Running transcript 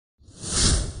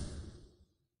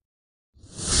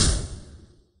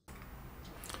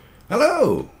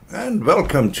Hello and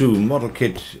welcome to Model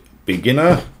Kit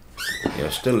Beginner. We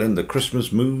are still in the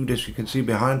Christmas mood, as you can see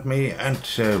behind me, and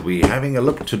we're having a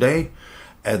look today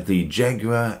at the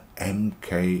Jaguar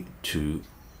Mk.II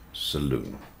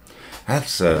Saloon.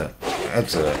 That's a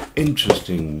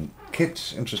interesting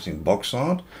kit, interesting box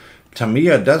art.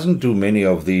 Tamiya doesn't do many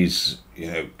of these,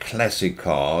 classic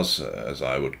cars, as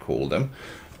I would call them.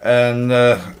 And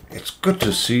it's good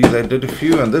to see they did a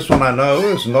few, and this one I know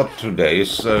is not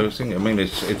today's thing. I mean,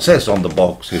 it says on the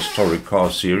box historic car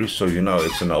series, so you know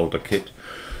it's an older kit.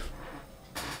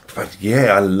 But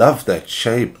yeah, I love that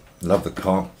shape, love the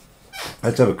car.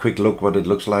 Let's have a quick look what it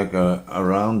looks like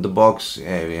around the box.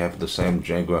 Yeah, we have the same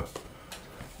Jaguar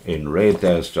in red.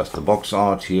 There's just the box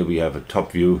art. Here we have a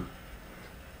top view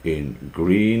in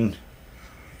green.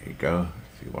 There you go.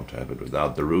 If you want to have it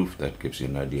without the roof, that gives you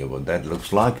an idea what that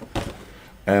looks like.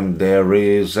 And there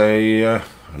is a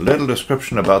little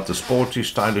description about the sporty,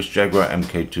 stylish Jaguar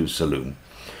Mk.II Saloon.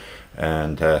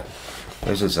 And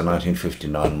this is a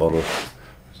 1959 model.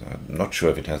 So I'm not sure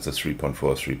if it has the 3.4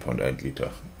 or 3.8 liter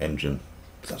engine.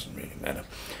 Doesn't really matter.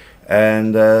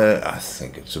 And I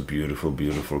think it's a beautiful,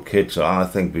 beautiful kit. So I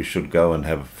think we should go and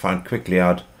find quickly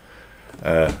out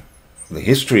the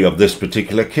history of this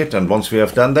particular kit. And once we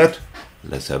have done that,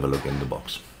 let's have a look in the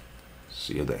box.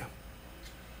 See you there.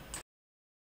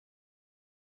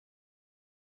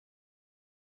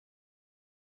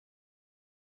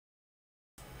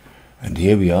 And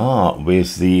here we are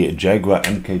with the Jaguar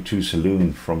Mk.II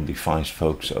Saloon from the fine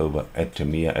folks over at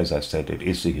Tamiya. As I said, it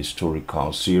is the historic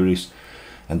car series.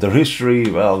 And the history,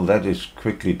 well, that is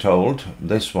quickly told.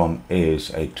 This one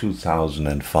is a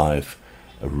 2005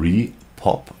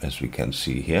 re-pop, as we can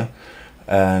see here.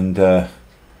 And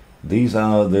these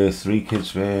are the three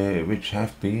kits which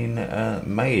have been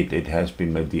made. It has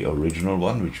been made, the original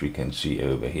one, which we can see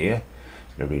over here.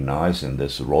 Very nice in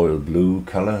this royal blue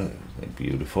color.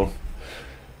 Beautiful.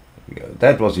 There we go.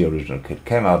 That was the original kit.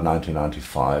 Came out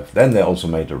 1995. Then they also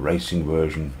made a racing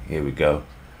version. Here we go.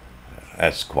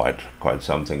 That's quite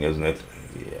something, isn't it?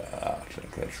 Yeah, I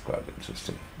think that's quite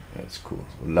interesting. That's cool.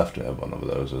 Would love to have one of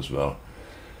those as well.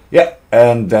 Yeah,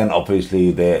 and then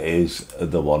obviously there is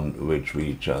the one which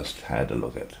we just had a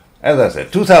look at. As I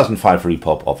said, 2005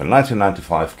 repop of a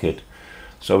 1995 kit.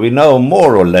 So we know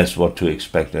more or less what to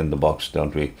expect in the box,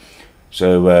 don't we?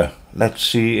 So let's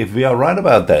see if we are right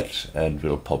about that, and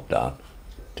we'll pop down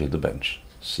to the bench.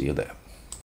 See you there.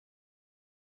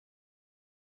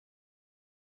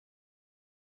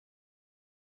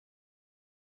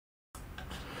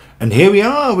 And here we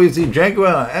are with the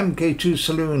Jaguar Mk.II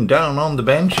Saloon down on the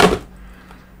bench.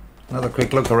 Another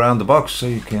quick look around the box so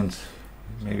you can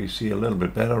maybe see a little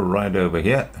bit better right over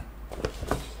here.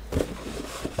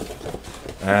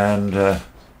 And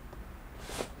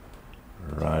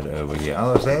right over here.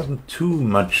 There isn't too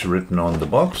much written on the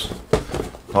box,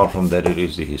 apart from that it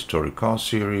is the historic car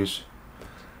series.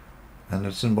 And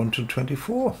it's in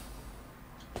 1/24.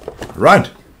 Right,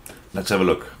 let's have a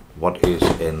look. What is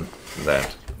in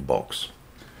that box?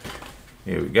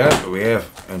 Here we go. We have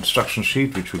an instruction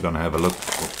sheet which we're going to have a look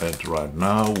at right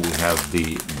now. We have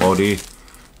the body.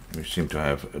 We seem to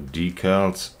have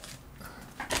decals,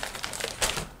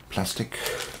 plastic,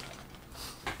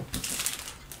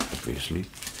 obviously,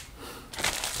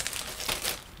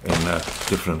 in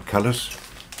different colors.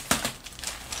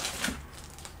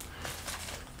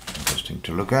 Interesting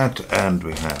to look at. And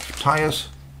we have tires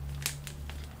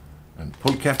and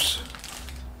pull caps.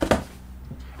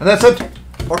 And that's it.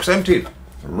 Box empty.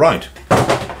 Right.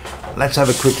 Let's have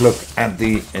a quick look at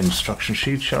the instruction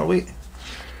sheet, shall we?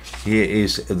 Here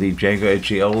is the Jaguar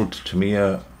HE old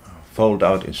Tamiya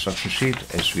fold-out instruction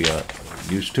sheet, as we are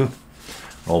used to.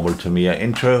 Normal Tamiya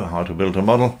intro, how to build a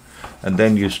model. And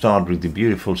then you start with the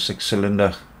beautiful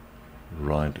 6-cylinder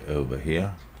right over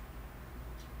here.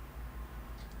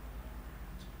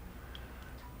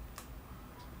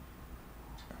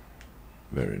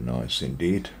 Very nice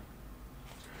indeed.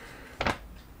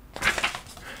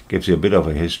 Gives you a bit of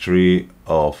a history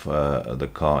of the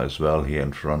car as well here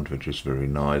in front, which is very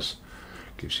nice.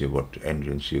 Gives you what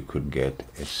engines you could get,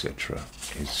 etc.,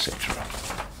 etc.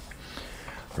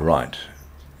 Right,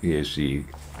 here's the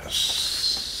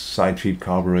side feed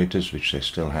carburetors, which they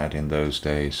still had in those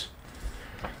days.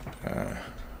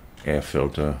 Air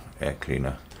filter, air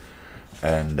cleaner,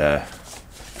 and then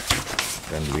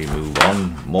we move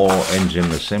on. More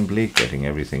engine assembly, getting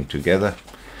everything together,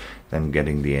 then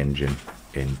getting the engine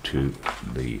into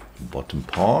the bottom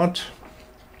part.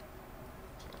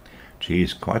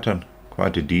 Geez, quite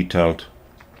a detailed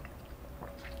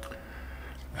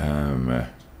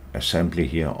assembly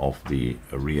here of the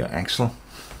rear axle.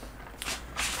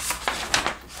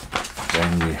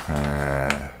 Then we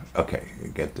have, okay, you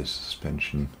get the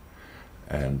suspension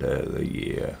and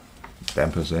the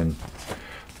dampers in.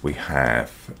 We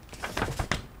have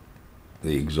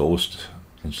the exhaust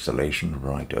installation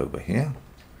right over here.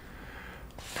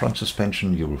 Front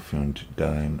suspension you will find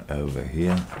down over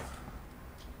here.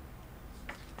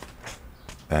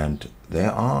 And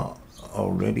there are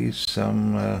already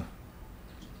some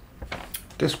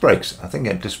disc brakes. I think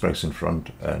I had disc brakes in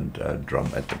front and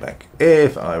drum at the back,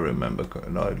 if I remember.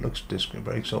 No, it looks disc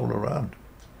brakes all around.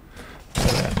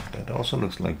 Yeah, that also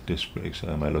looks like disc brakes.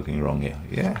 Am I looking wrong here?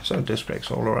 Yeah, so disc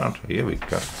brakes all around. Here we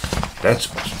go. That's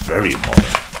very modern.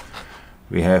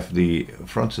 We have the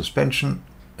front suspension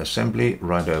assembly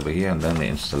right over here, and then the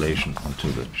installation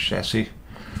onto the chassis.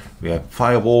 We have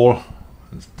firewall,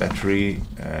 battery,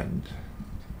 and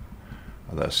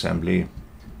other assembly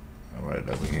right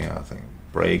over here. I think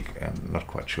brake, and not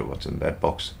quite sure what's in that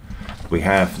box. We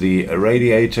have the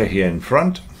radiator here in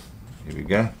front. Here we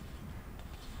go.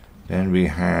 Then we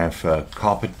have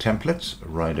carpet templates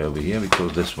right over here,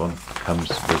 because this one comes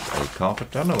with a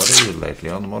carpet. I don't know what it is lately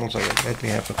on the models. I lately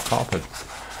have a carpet,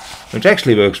 which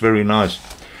actually works very nice.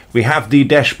 We have the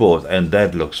dashboard, and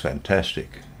that looks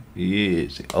fantastic.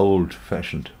 Yes, the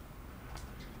old-fashioned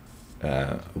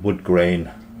wood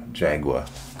grain Jaguar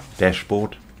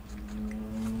dashboard.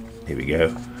 Here we go.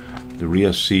 The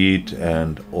rear seat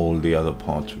and all the other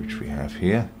parts which we have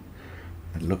here.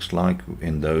 It looks like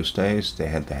in those days they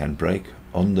had the handbrake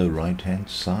on the right-hand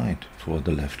side for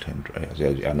the left-hand drive.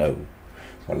 I know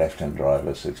for left-hand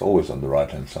drivers it's always on the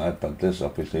right-hand side, but this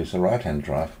obviously is a right-hand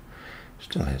drive.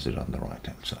 Still has it on the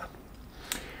right-hand side.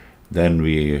 Then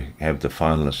we have the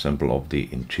final assembly of the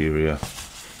interior,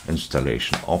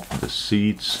 installation of the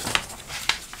seats.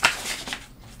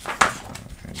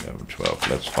 Number 12.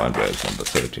 Let's find where it's number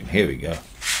 13. Here we go.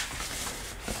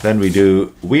 Then we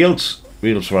do wheels.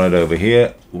 Wheels right over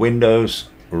here. Windows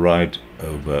right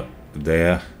over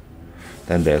there.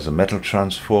 Then there's a metal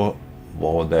transfer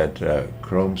for that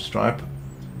chrome stripe,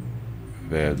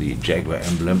 where the Jaguar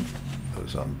emblem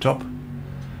goes on top.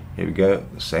 Here we go.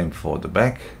 Same for the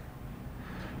back.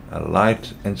 A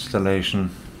light installation.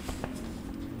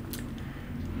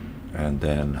 And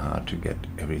then how to get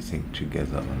everything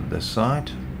together on this side.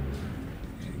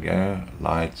 Here we go.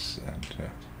 Lights and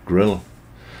grill.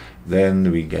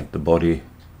 Then we get the body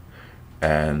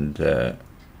and the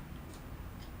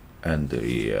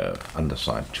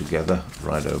underside together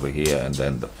right over here, and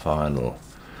then the final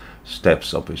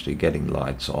steps, obviously getting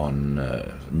lights on,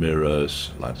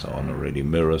 mirrors. Lights are on already,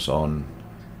 mirrors on.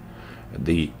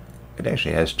 It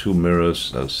actually has two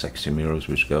mirrors, those sexy mirrors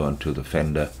which go onto the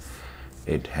fender.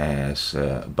 It has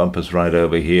bumpers right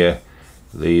over here.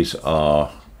 These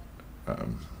are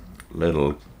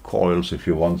little coils, if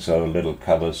you want, so little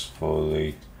covers for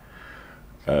the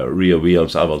rear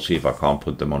wheels. I will see if I can't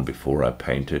put them on before I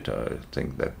paint it. I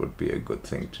think that would be a good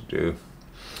thing to do.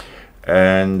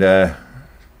 And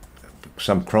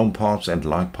some chrome parts and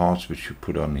light parts which you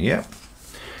put on here.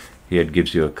 Here it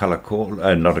gives you a color call,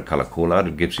 not a color call out,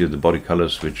 it gives you the body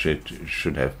colors which it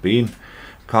should have been.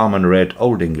 Carmen red,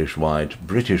 Old English white,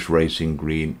 British racing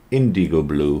green, indigo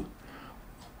blue,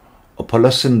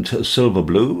 opalescent silver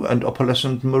blue, and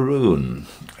opalescent maroon.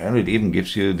 And it even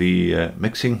gives you the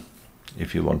mixing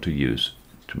if you want to use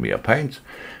Tamiya paint.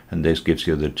 And this gives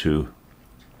you the two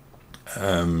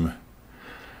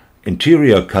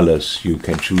interior colors you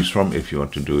can choose from if you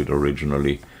want to do it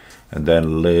originally. And then a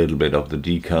little bit of the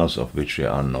decals, of which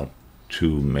there are not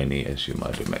too many, as you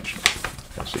might imagine,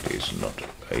 as it is not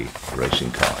a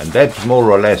racing car. And that more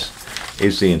or less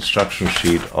is the instruction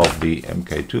sheet of the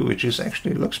Mk.II, which is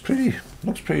actually looks pretty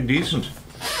decent.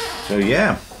 So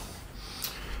yeah.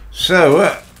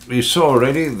 So we saw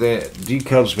already the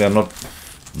decals. There are not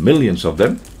millions of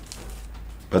them,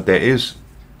 but there is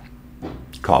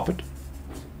carpet,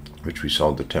 which we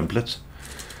saw the templates.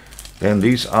 Then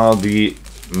these are the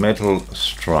metal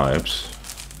stripes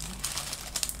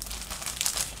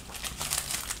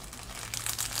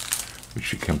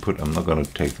which you can put, I'm not going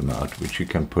to take them out, which you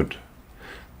can put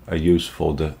a use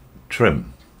for the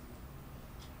trim.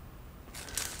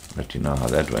 Let you know how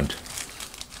that went.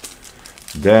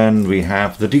 Then we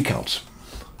have the decals.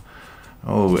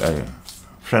 Oh, a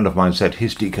friend of mine said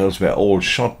his decals were all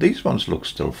shot. These ones look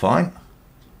still fine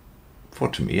for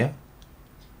Tamiya,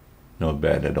 not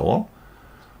bad at all.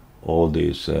 All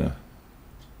these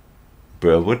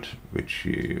burwood, which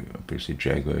obviously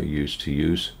Jaguar used to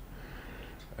use.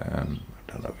 I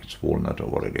don't know if it's walnut or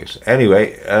what it is.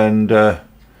 Anyway, and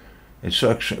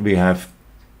instruction, we have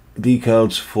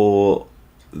decals for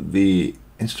the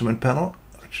instrument panel,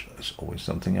 which is always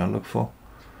something I look for.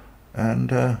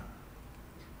 And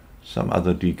some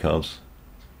other decals,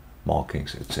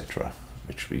 markings, etc.,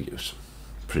 which we use.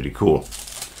 Pretty cool.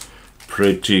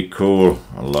 Pretty cool.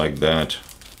 I like that.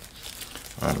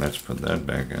 Alright, let's put that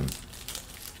back in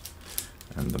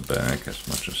the bag as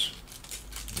much as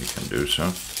we can do so.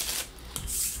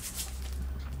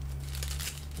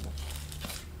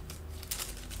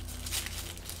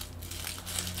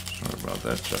 Sorry about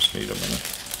that, just need a minute.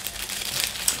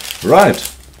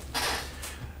 Right.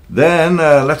 Then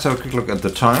let's have a quick look at the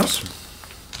tires.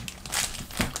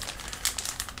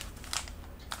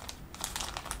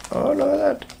 Oh, look at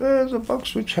that. There's a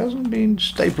box which hasn't been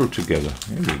stapled together.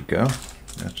 Here we go.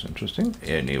 That's interesting.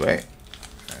 Anyway,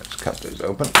 let's cut this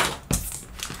open.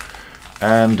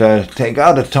 And take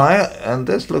out a tire. And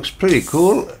this looks pretty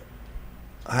cool.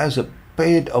 Has a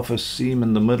bit of a seam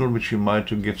in the middle, which you might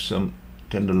to give some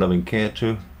tender loving care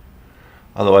to.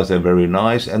 Otherwise, they're very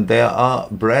nice. And there are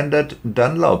branded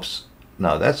Dunlops.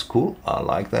 Now, that's cool. I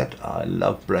like that. I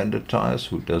love branded tires.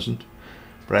 Who doesn't?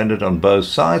 Branded on both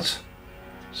sides.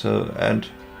 So, and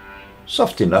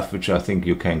soft enough, which I think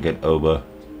you can get over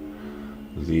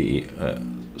the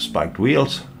spoked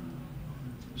wheels.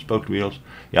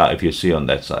 Yeah, if you see on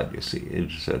that side, you see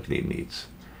it certainly needs,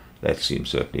 that seam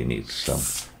certainly needs some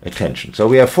attention. So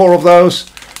we have 4 of those,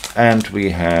 and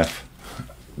we have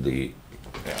the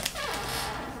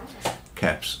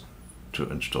caps to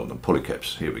install them, pulley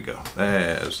caps. Here we go.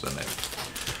 There's the name.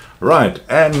 Right,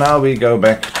 and now we go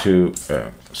back to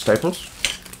staples.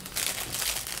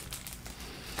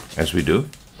 As we do.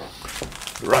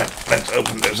 Right, let's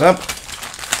open this up.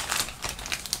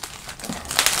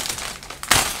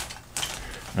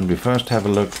 And we first have a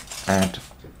look at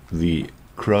the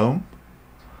chrome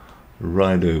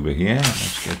right over here.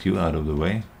 Let's get you out of the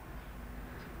way.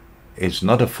 It's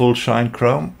not a full shine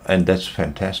chrome, and that's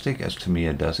fantastic as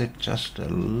Tamiya does it. Just a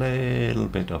little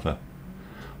bit of a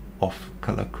off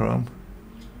color chrome.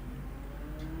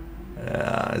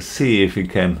 See if you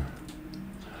can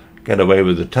get away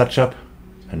with the touch-up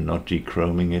and not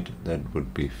dechroming it. That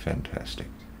would be fantastic.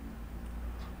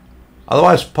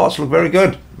 Otherwise, parts look very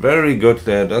good. Very good.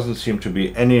 There doesn't seem to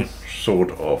be any sort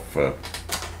of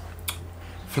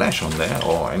flash on there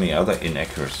or any other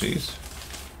inaccuracies.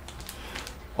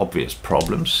 Obvious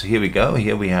problems. Here we go.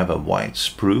 Here we have a white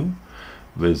sprue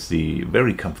with the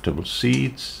very comfortable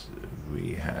seats.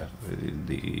 We have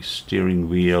the steering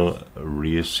wheel,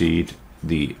 rear seat,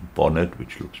 the bonnet,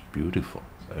 which looks beautiful.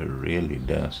 It really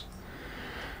does.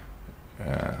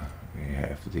 We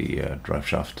have the drive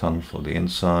shaft tunnel for the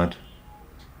inside.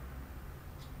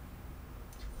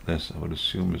 This, I would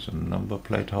assume, is a number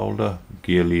plate holder,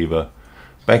 gear lever.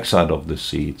 Backside of the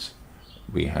seats,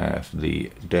 we have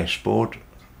the dashboard,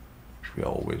 which we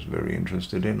are always very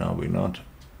interested in, are we not?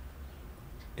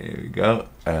 Here we go.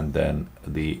 And then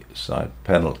the side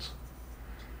panels.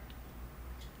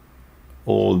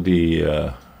 All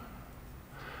the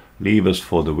levers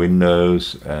for the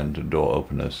windows and door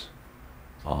openers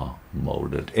are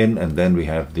molded in, and then we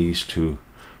have these two,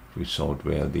 we thought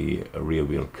were the rear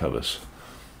wheel covers,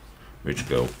 which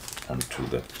go onto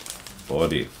the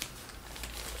body.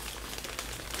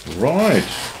 Right,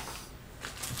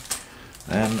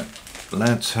 then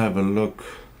let's have a look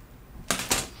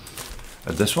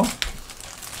at this one,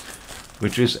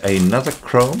 which is another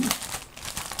chrome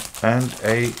and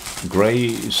a grey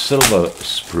silver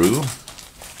sprue.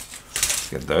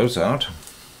 Get those out.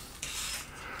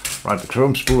 Right, the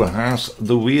chrome sprue has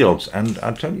the wheels, and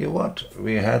I'll tell you what,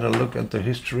 we had a look at the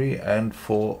history, and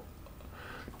for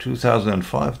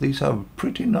 2005 these are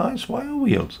pretty nice wire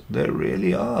wheels. They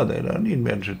really are. They don't need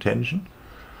much attention.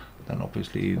 Then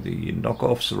obviously the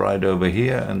knockoffs right over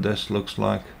here, and this looks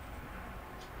like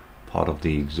part of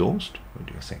the exhaust. What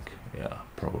do you think? Yeah,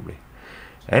 probably.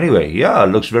 Anyway, yeah, it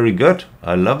looks very good.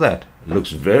 I love that. It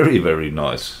looks very, very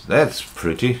nice. That's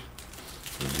pretty.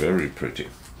 Very pretty.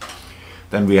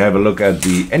 Then we have a look at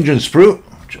the engine sprue,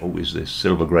 which always this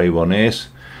silver grey one is,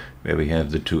 where we have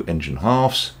the 2 engine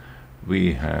halves.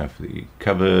 We have the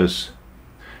covers.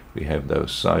 We have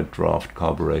those side draft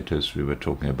carburetors we were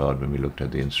talking about when we looked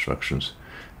at the instructions.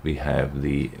 We have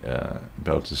the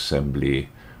belt assembly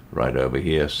right over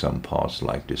here, some parts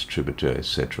like distributor,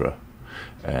 etc.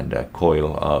 And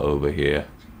coil are over here.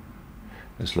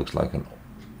 This looks like an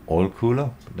oil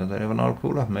cooler. Does it have an oil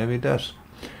cooler? Maybe it does.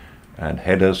 And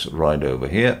headers right over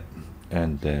here,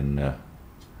 and then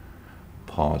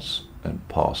parts and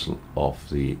parcel of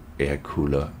the air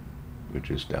cooler,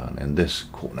 which is down in this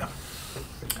corner.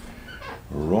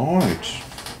 Right.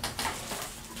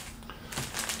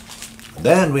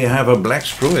 Then we have a black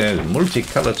sprue. There's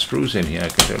multicolored sprues in here, I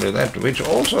can tell you that, which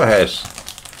also has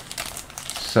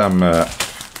some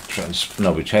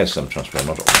which has some transparent,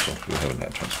 not also, we haven't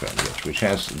had transparent yet, which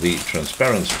has the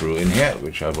transparent screw in here,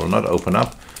 which I will not open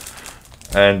up.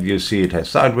 And you see it has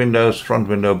side windows, front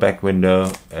window, back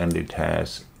window, and it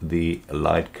has the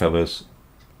light covers,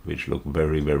 which look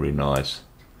very, very nice.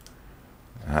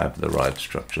 Have the right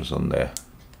structures on there.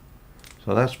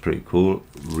 So that's pretty cool.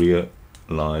 Rear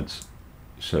lights.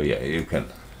 So yeah, you can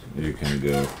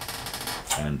go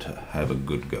and have a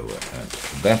good go at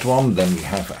that one. Then we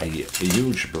have a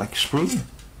huge black sprue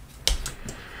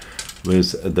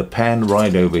with the pan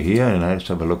right over here, and let's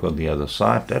have a look on the other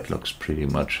side. That looks pretty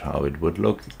much how it would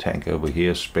look. Tank over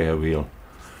here, spare wheel,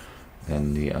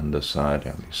 and the underside,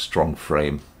 and the strong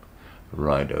frame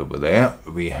right over there.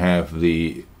 We have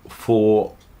the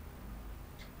 4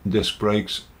 disc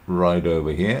brakes right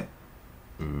over here,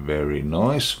 very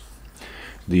nice.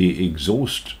 The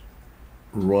exhaust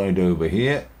right over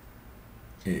here.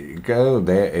 Here you go.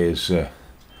 There is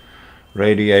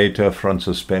radiator, front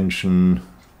suspension,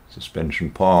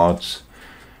 suspension parts.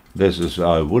 This is,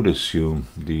 I would assume,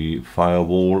 the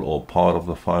firewall or part of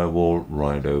the firewall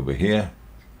right over here.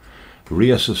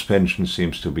 Rear suspension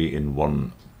seems to be in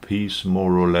one piece,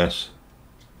 more or less.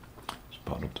 It's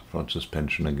part of the front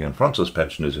suspension again. Front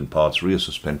suspension is in parts. Rear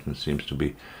suspension seems to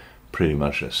be pretty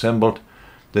much assembled.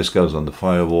 This goes on the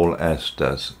firewall, as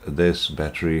does this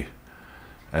battery,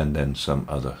 and then some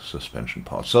other suspension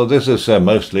parts. So this is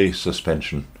mostly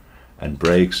suspension and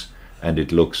brakes, and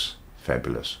it looks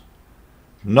fabulous.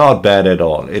 Not bad at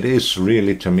all. It is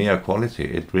really Tamiya quality.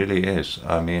 It really is.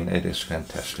 I mean, it is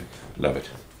fantastic. Love it.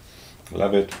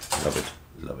 Love it, love it,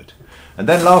 love it. And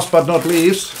then last but not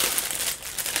least,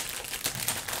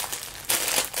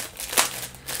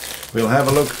 we'll have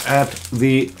a look at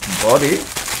the body.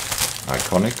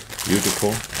 Iconic,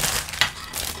 beautiful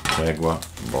Jaguar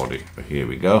body. Here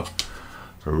we go.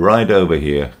 Right over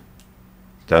here.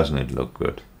 Doesn't it look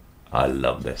good? I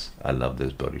love this. I love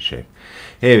this body shape.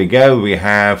 Here we go. We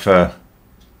have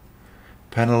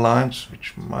panel lines,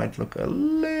 which might look a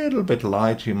little bit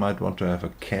light. You might want to have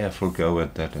a careful go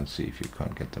at that and see if you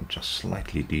can't get them just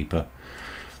slightly deeper.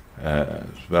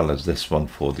 As well as this one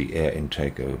for the air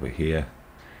intake over here.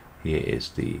 Here is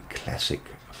the classic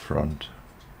front.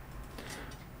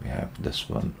 We have this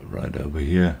one right over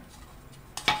here,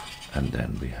 and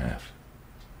then we have,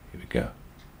 here we go,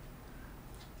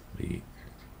 the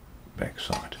back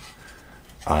side.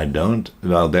 I don't,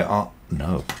 well, there are,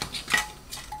 no.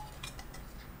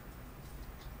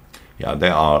 Yeah,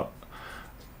 there are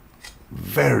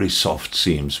very soft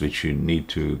seams which you need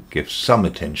to give some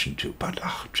attention to, but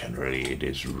generally it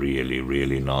is really,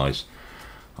 really nice.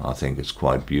 I think it's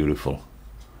quite beautiful.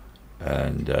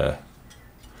 And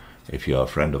if you're a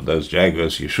friend of those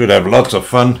Jaguars, you should have lots of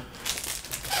fun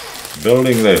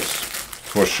building this,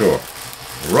 for sure.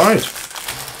 Right,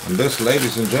 and this,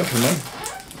 ladies and gentlemen,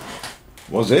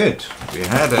 was it. We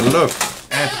had a look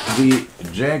at the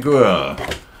Jaguar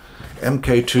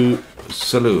Mk.II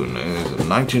Saloon. It is a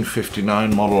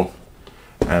 1959 model,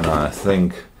 and I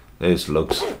think this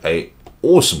looks a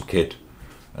awesome kit,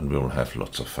 and we'll have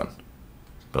lots of fun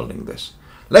building this.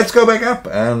 Let's go back up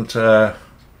and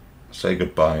say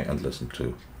goodbye and listen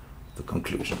to the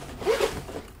conclusion.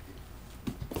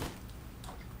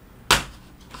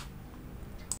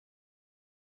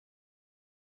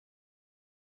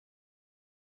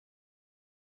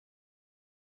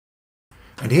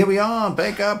 And here we are,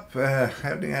 back up,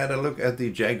 having had a look at the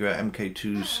Jaguar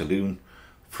Mk.II Saloon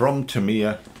from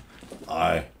Tamiya.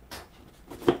 I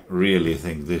really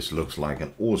think this looks like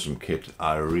an awesome kit.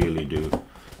 I really do.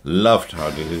 Loved how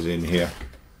it is in here.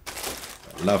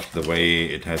 Loved the way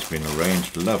it has been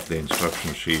arranged. Loved the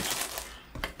instruction sheet.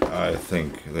 I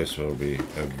think this will be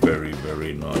a very,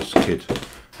 very nice kit.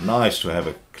 Nice to have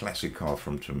a classic car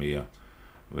from Tamiya,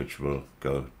 which will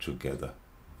go together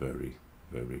very,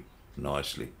 very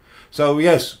nicely. So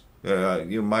yes,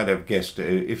 you might have guessed,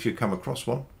 if you come across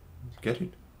one, get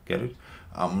it.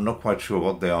 I'm not quite sure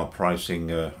what they are pricing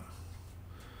in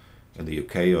the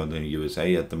UK or the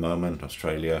USA at the moment.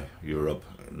 Australia, Europe,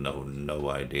 no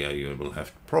idea. You will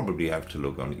probably have to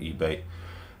look on eBay.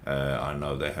 I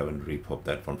know they haven't repopped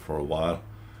that one for a while.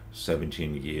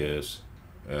 17 years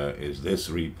is this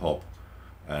repop,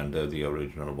 and the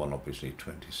original one obviously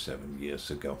 27 years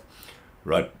ago.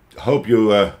 Right, hope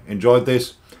you enjoyed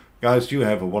this. Guys, you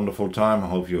have a wonderful time. I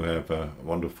hope you have a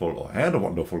wonderful, or had a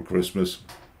wonderful Christmas.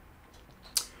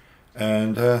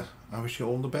 And I wish you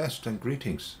all the best, and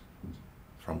greetings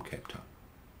from Cape Town.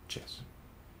 Cheers.